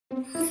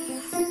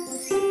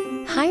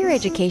Higher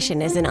education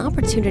is an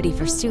opportunity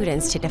for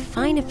students to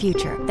define a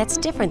future that's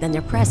different than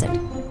their present.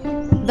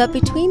 But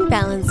between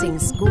balancing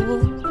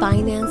school,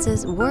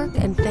 finances, work,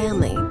 and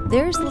family,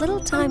 there's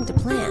little time to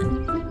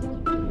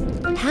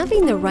plan.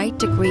 Having the right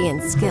degree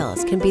and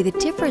skills can be the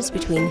difference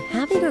between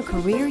having a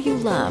career you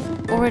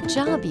love or a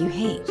job you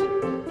hate.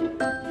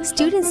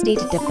 Students need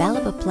to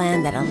develop a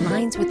plan that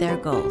aligns with their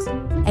goals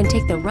and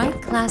take the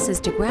right classes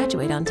to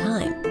graduate on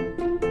time.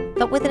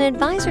 But with an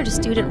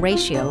advisor-to-student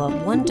ratio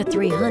of 1 to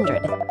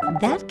 300,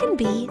 that can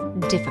be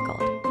difficult.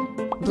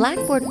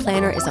 Blackboard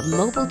Planner is a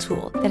mobile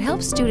tool that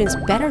helps students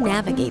better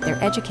navigate their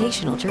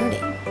educational journey.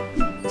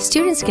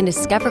 Students can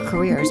discover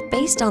careers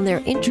based on their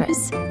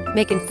interests,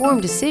 make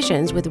informed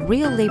decisions with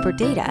real labor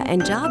data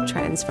and job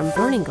trends from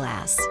Burning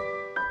Glass.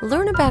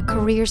 Learn about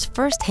careers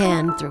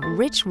firsthand through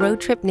rich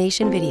Road Trip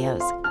Nation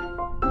videos.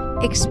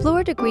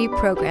 Explore degree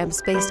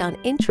programs based on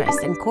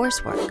interests and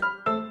coursework.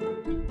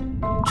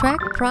 Track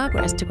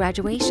progress to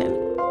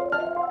graduation.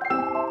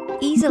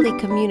 Easily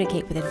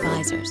communicate with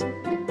advisors.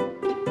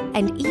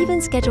 And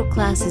even schedule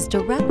classes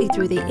directly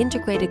through the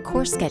integrated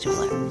course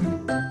scheduler.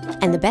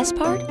 And the best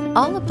part?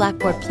 All of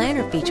Blackboard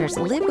Planner features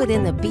live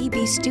within the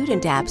BB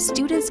Student app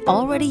students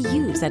already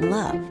use and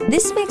love.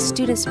 This makes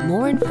students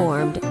more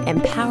informed,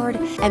 empowered,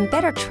 and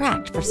better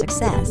tracked for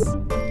success.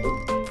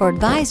 For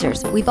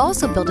advisors, we've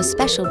also built a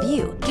special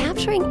view,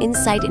 capturing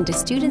insight into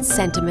students'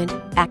 sentiment,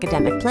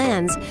 academic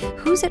plans,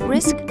 who's at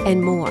risk,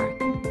 and more.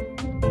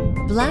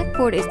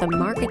 Blackboard is the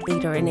market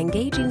leader in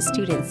engaging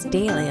students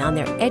daily on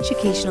their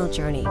educational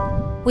journey.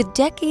 With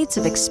decades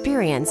of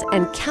experience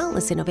and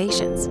countless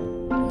innovations,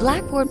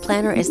 Blackboard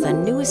Planner is the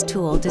newest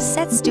tool to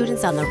set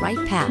students on the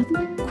right path,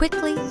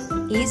 quickly,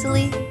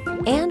 easily,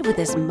 and with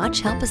as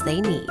much help as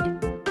they need.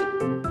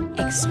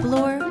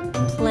 Explore,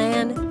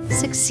 plan,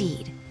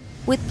 succeed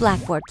with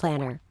Blackboard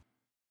Planner.